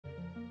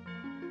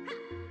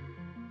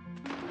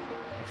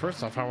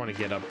First off, I want to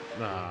get up.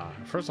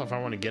 First off, I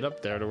want to get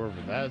up there to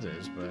wherever that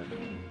is, but.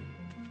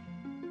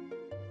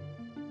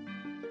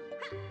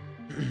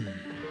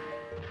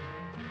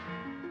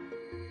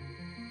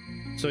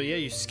 So yeah,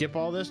 you skip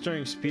all this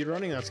during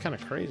speedrunning? That's kind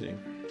of crazy.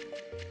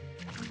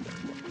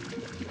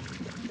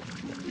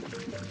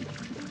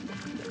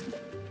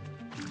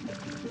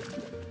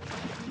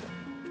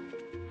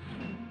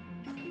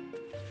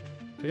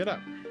 Pick it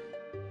up.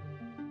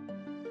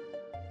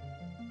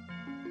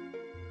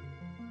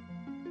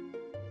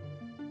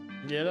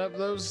 Get up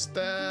those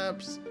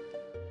steps.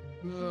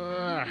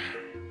 Ugh.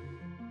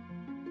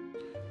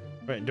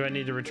 Wait, do I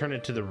need to return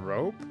it to the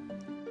rope?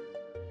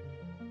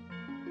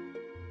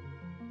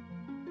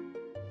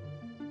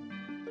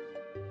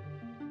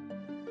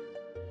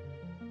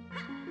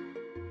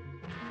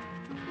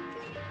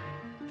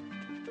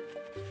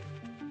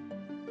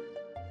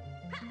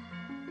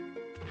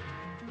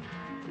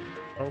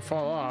 Don't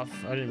fall off.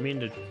 I didn't mean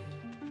to.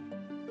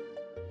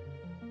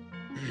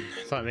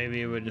 I thought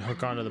maybe it would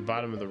hook onto the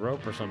bottom of the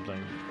rope or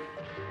something.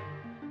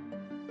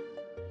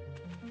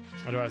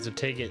 Or do I have to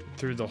take it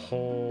through the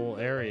whole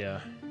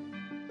area?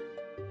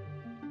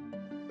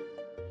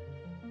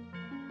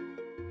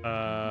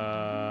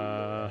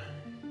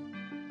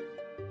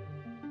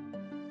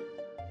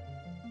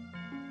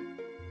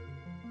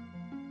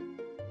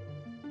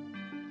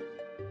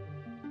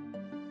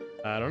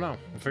 I don't know.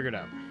 We'll figure it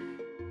out.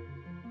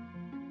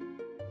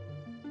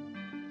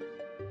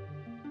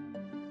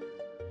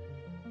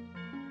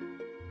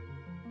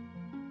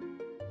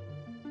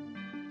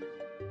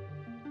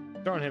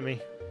 Don't hit me.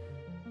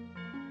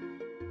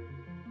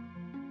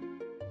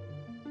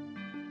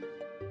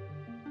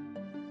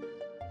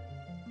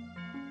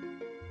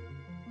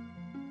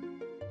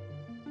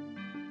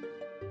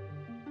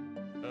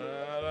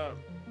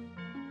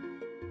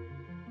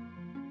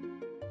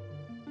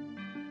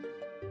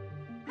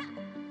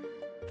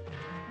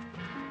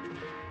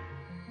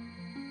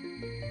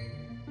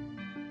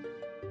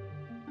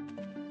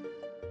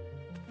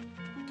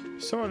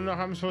 Someone know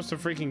how I'm supposed to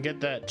freaking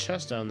get that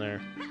chest down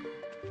there.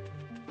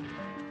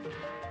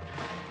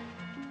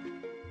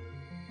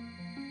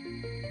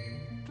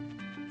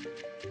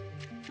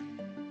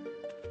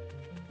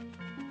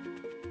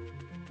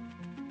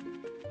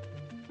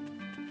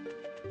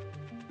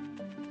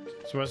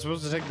 So am I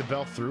supposed to take the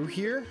bell through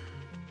here?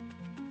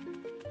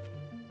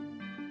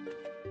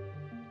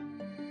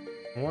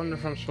 I wonder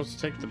if I'm supposed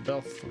to take the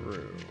bell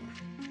through.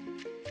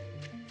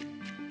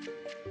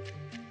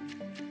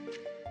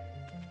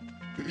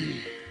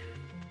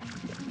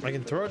 I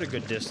can throw it a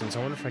good distance. I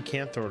wonder if I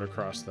can't throw it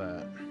across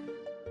that.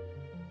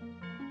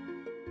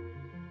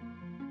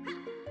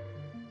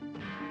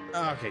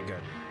 Okay, good.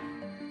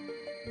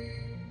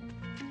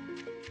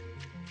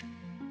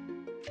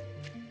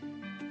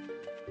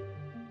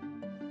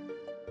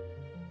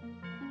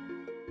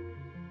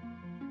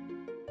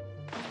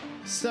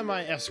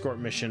 Semi-escort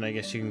mission, I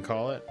guess you can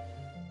call it.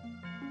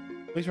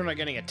 At least we're not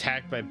getting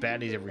attacked by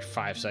baddies every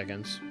 5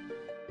 seconds.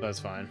 That's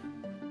fine.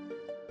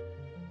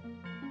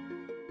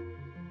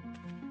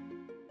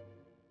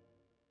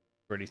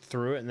 Already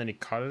threw it and then he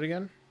caught it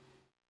again.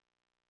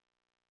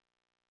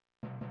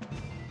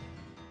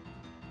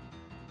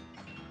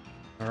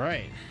 All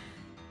right.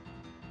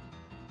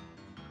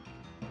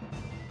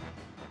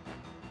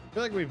 I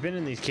feel like we've been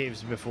in these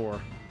caves before.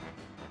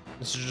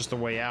 This is just the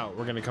way out.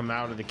 We're gonna come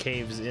out of the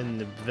caves in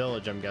the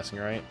village, I'm guessing,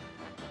 right?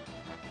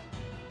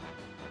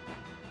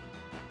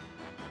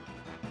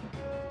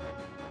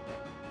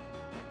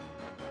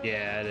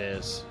 Yeah, it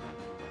is.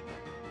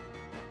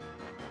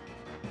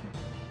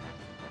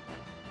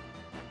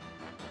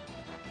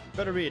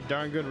 Better be a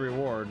darn good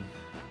reward.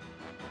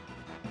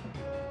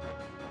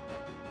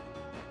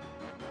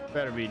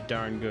 Better be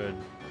darn good.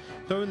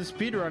 So in the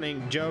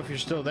speedrunning, Joe, if you're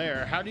still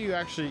there, how do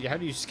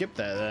you skip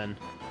that then?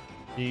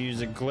 You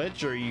use a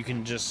glitch, or you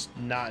can just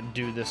not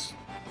do this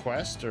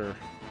quest, or I'm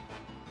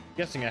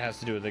guessing it has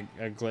to do with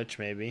a glitch,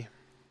 maybe.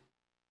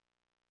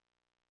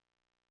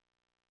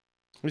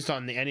 At least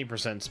on the any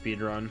percent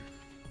speedrun.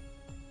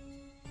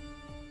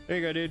 There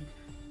you go, dude.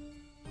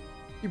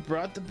 You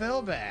brought the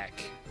bell back.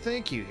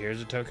 Thank you.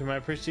 Here's a token of my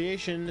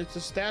appreciation. It's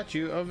a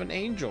statue of an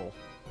angel.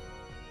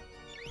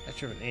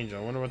 Statue of an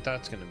angel. I wonder what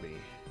that's gonna be.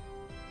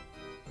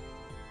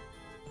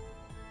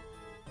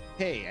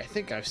 Hey, I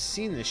think I've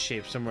seen this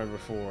shape somewhere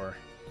before.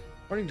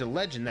 According to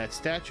legend, that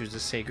statue is a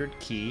sacred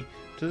key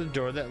to the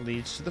door that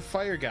leads to the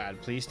fire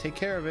god. Please take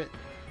care of it.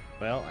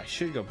 Well, I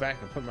should go back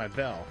and put my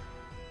bell.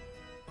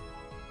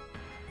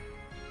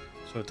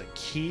 So it's a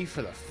key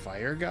for the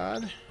fire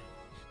god?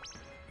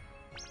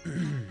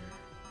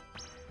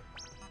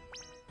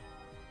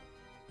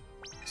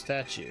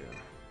 Statue.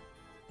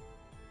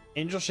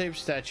 Angel-shaped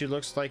statue,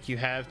 looks like you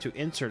have to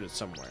insert it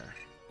somewhere.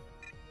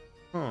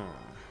 Huh.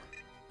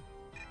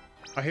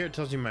 Oh, here it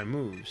tells you my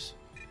moves.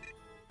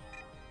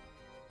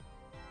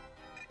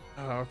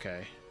 Oh,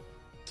 okay.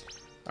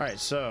 Alright,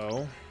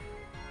 so...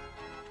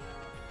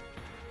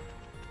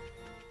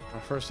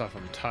 Well, first off,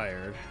 I'm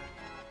tired.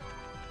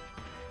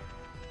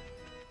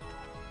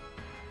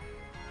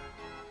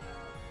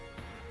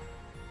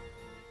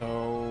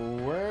 So...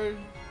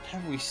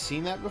 Have we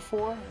seen that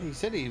before? He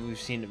said we've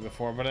seen it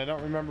before, but I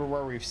don't remember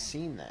where we've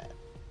seen that.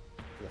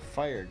 The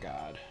fire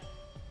god.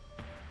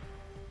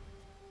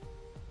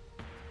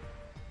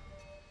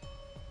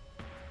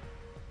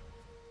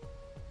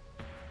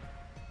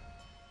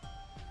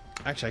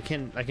 Actually,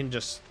 I can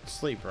just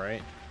sleep,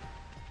 right?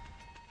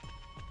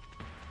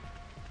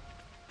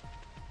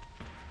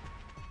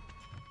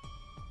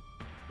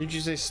 Did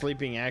you say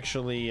sleeping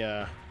actually?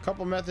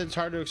 Couple methods,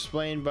 hard to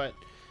explain, but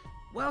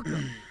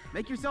Welcome.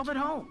 Make yourself at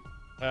home.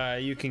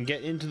 you can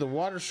get into the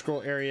water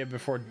scroll area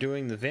before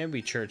doing the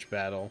Vambi Church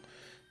battle.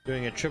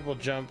 Doing a triple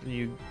jump,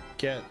 you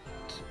get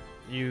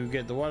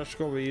the water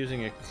scroll by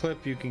using a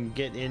clip. You can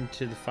get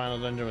into the final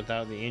dungeon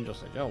without the angel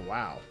stage. Oh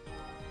wow!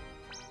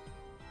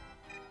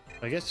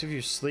 I guess if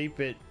you sleep,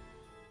 it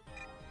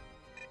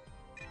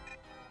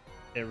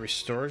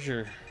restores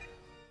your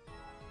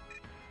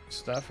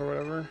stuff or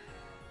whatever.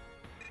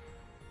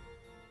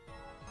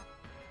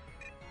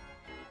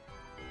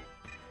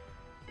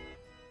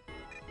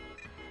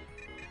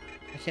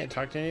 I can't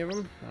talk to any of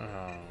them?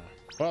 Oh.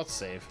 Well, let's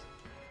save.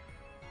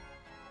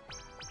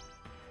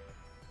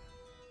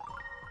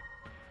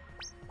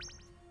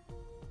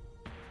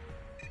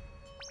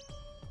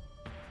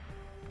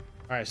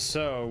 Alright,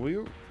 so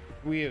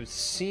we have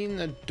seen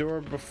the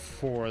door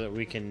before that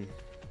we can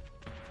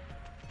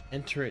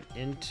enter it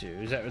into.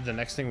 Is that the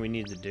next thing we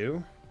need to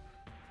do?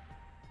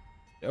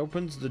 It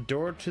opens the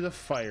door to the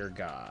fire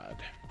god.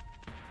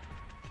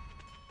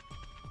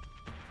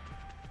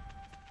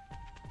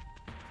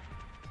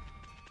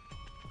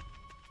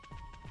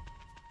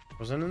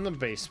 Wasn't in the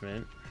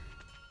basement.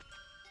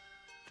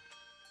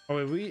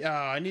 Oh wait,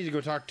 I need to go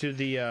talk to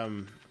the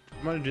I'm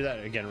gonna do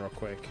that again real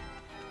quick.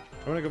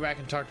 I'm gonna go back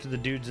and talk to the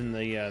dudes in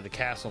the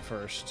castle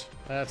first.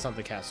 That's not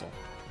the castle.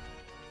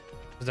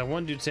 Cause that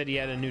one dude said he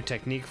had a new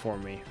technique for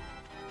me.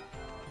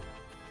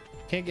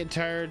 Can't get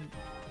tired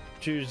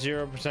to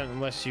 0%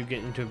 unless you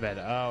get into a bed.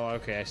 Oh,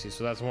 okay, I see.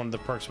 So that's one of the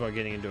perks about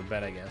getting into a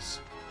bed, I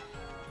guess.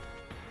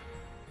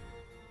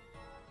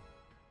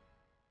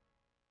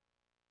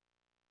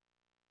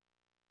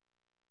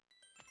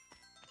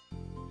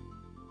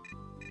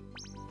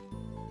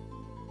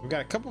 We've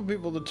got a couple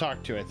people to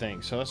talk to, I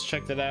think. So let's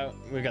check that out.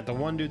 We got the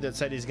one dude that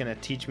said he's gonna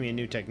teach me a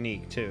new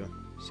technique too.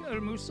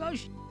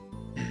 Musashi.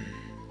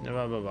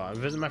 Blah blah blah.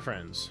 Visit my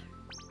friends.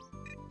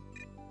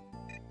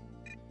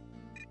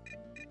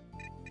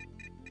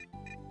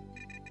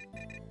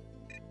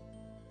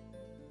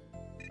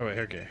 Oh wait,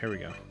 okay, here we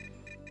go.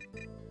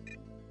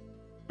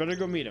 Better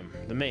go meet him,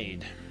 the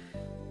maid.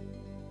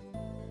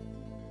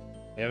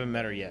 We haven't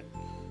met her yet.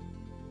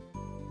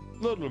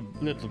 Little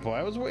boy,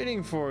 I was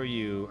waiting for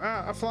you.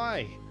 Ah, a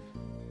fly.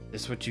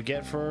 This what you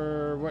get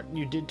for what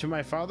you did to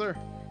my father?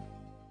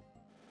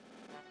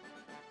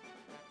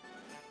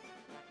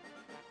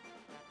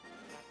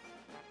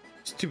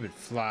 Stupid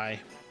fly.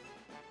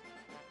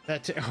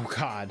 Oh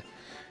god.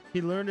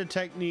 He learned a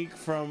technique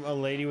from a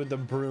lady with a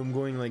broom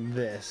going like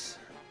this.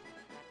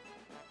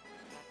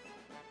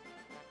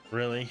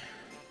 Really?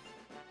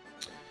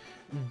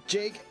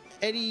 Jack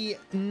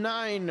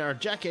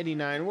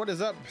 89, what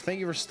is up?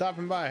 Thank you for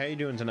stopping by. How you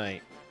doing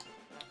tonight?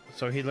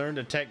 So he learned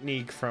a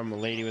technique from a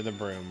lady with a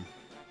broom.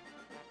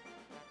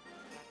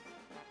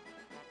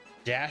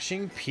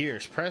 Dashing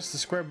pierce. Press the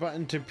square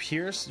button to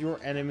pierce your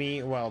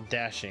enemy while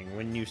dashing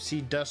when you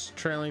see dust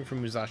trailing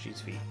from Musashi's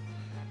feet.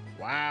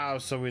 Wow,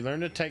 so we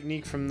learned a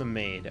technique from the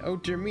maid. Oh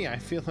dear me, I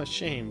feel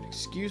ashamed.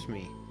 Excuse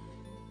me.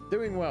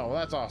 Doing well,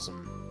 that's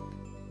awesome.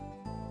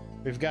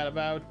 We've got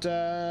about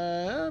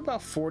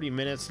 40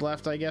 minutes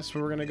left, I guess,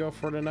 we're gonna go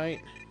for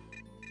tonight.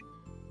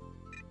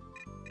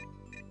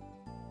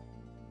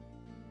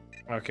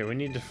 Okay, we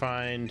need to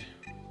find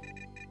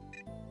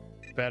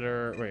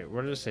better. Wait,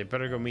 what did it say?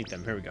 Better go meet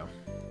them. Here we go.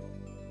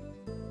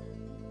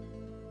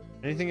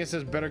 Anything that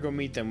says better go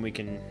meet them, we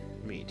can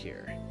meet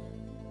here.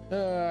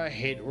 I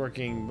hate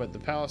working, but the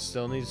palace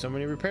still needs so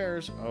many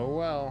repairs. Oh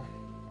well.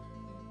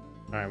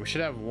 All right, we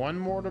should have one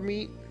more to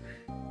meet.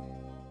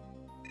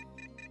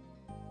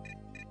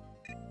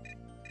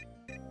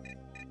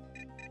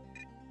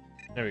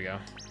 There we go.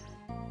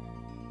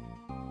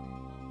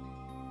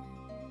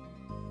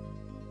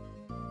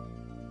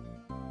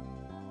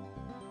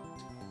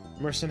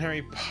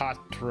 Mercenary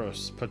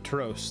Patrost.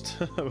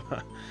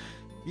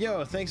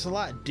 Yo, thanks a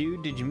lot,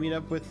 dude. Did you meet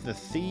up with the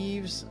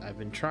thieves? I've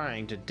been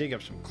trying to dig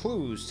up some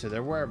clues to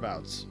their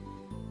whereabouts.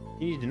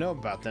 You need to know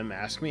about them,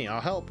 ask me.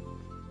 I'll help.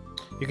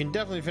 You can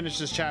definitely finish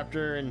this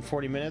chapter in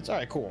 40 minutes.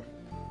 Alright, cool.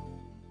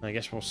 I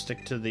guess we'll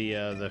stick to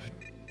the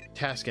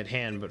task at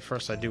hand, but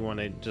first I do want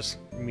to just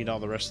meet all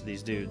the rest of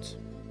these dudes.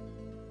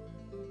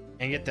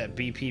 And get that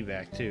BP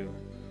back, too.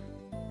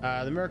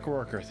 The miracle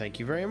worker, thank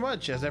you very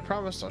much. As I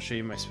promised, I'll show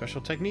you my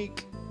special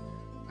technique.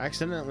 I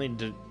accidentally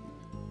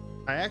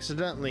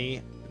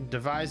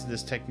devised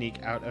this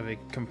technique out of a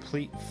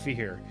complete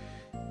fear,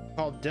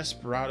 called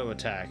Desperado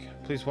Attack.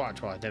 Please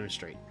watch while I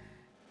demonstrate.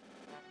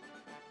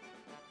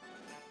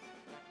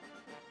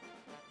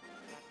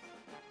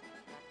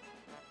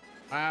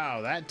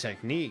 Wow, that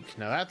technique.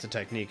 Now that's a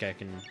technique I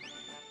can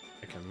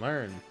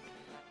learn.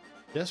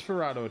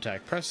 Desperado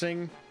attack.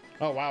 Pressing.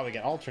 Oh wow, we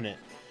got alternate.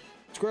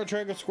 Square,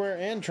 triangle, square,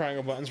 and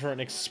triangle buttons for an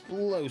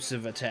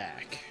explosive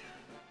attack.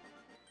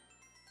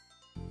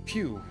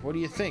 Phew, what do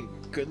you think?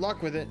 Good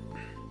luck with it.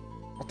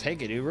 I'll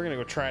take it, dude. We're gonna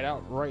go try it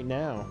out right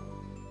now.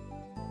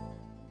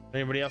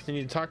 Anybody else you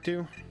need to talk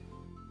to?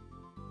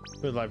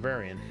 Good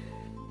librarian.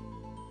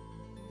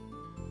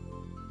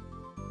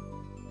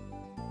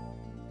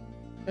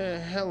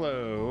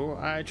 Hello.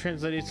 I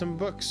translated some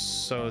books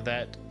so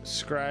that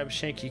Scribe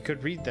Shanky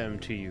could read them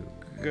to you.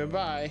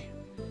 Goodbye.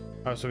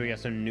 Oh, so we got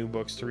some new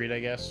books to read, I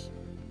guess.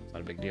 It's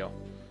not a big deal.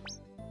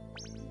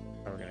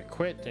 We're gonna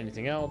quit.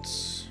 Anything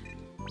else?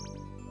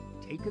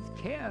 Taketh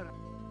care.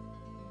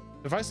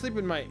 If I sleep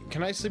in my...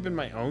 Can I sleep in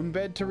my own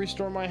bed to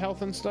restore my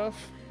health and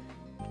stuff?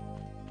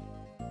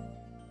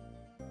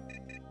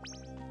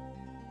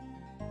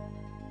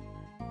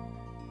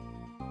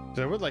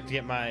 I would like to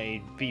get my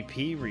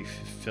BP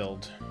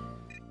refilled.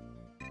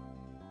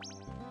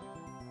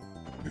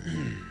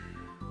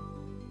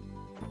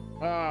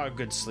 Ah,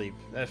 good sleep.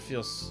 That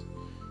feels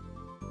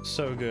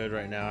so good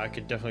right now. I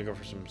could definitely go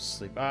for some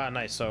sleep. Ah,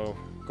 nice. So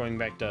going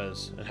back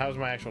does. And how's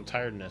my actual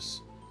tiredness?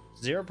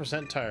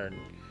 0% tired.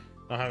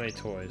 I don't have any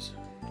toys.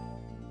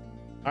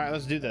 All right,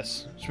 let's do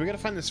this. So we gotta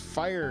find this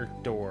fire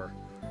door.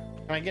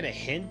 Can I get a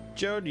hint,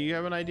 Joe? Do you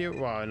have an idea?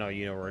 Well, I know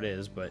you know where it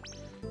is, but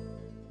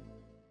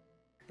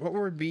what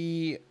would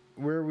be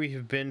where we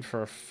have been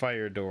for a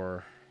fire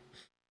door?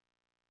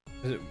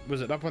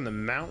 Was it up on the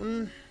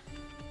mountain?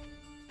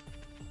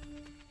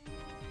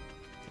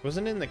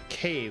 Wasn't in the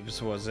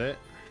caves, was it?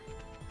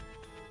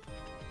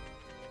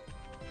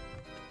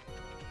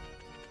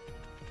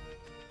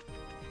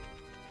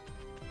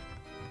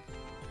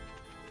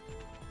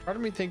 Part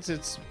of me thinks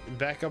it's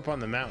back up on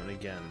the mountain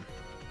again.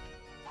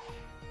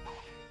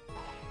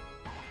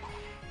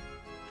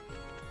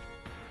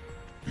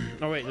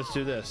 Oh wait, let's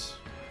do this.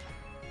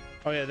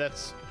 Oh yeah,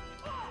 that's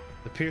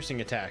the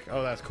piercing attack.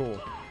 Oh, that's cool.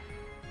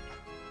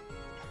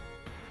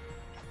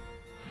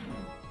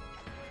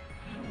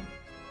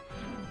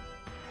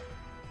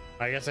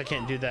 I guess I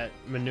can't do that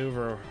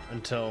maneuver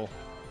until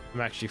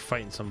I'm actually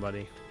fighting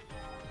somebody.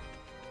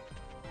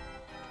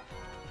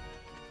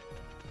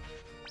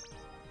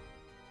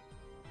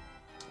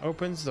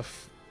 Opens the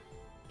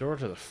door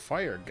to the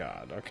fire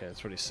god. Okay,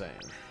 that's what he's saying.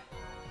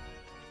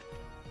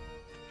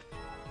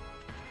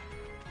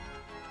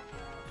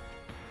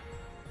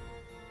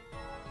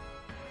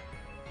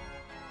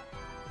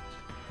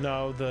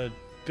 No, the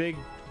big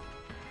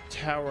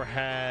tower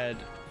had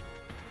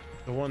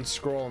the one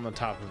scroll on the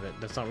top of it.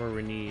 That's not where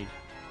we need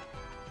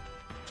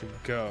to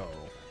go.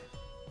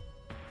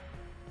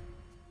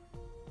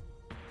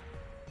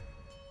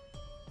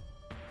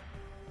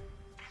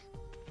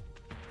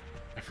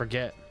 I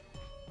forget.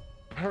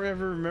 I don't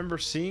ever remember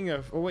seeing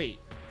a... Oh, wait.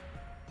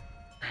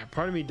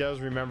 Part of me does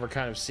remember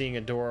kind of seeing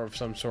a door of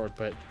some sort,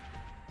 but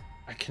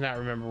I cannot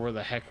remember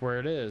where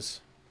it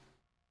is.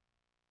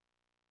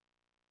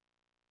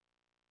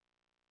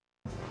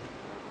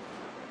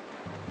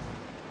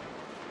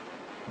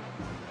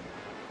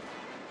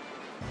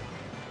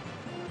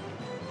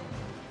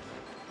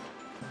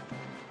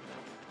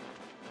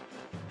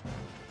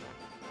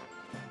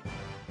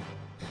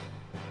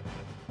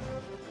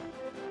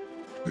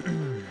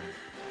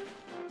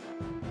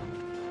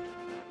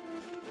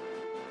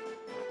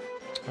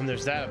 And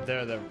there's that up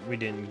there that we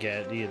didn't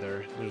get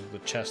either. There's the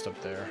chest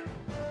up there.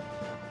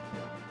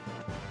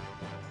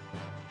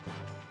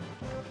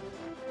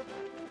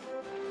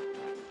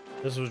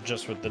 This was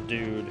just with the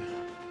dude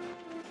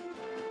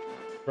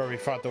where we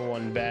fought the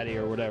one baddie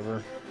or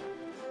whatever.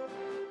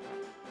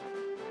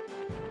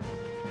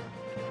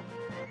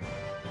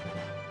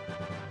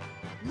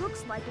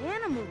 Looks like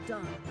animal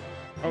dung.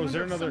 Oh, is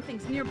there another...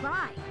 Something's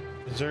nearby.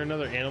 Is there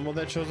another animal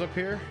that shows up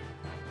here?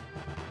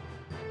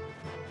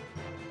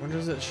 When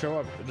does it show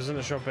up? Doesn't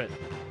it show up at...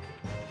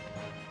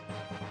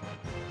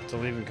 to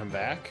leave and come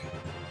back?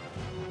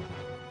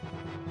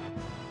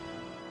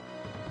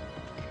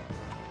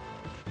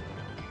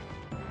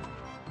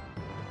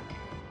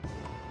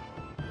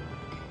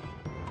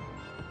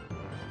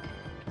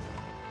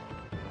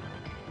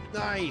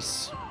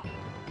 Nice!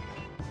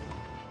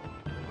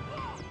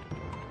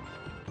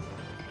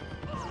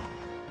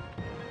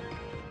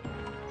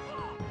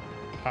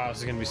 Oh, this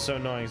is gonna be so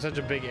annoying. It's such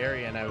a big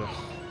area and I have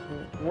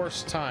the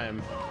worst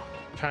time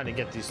trying to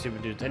get these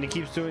stupid dudes. And he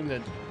keeps doing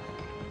the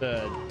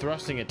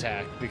thrusting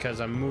attack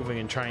because I'm moving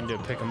and trying to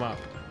pick him up.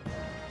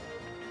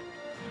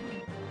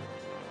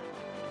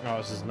 Oh,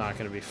 this is not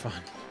gonna be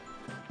fun.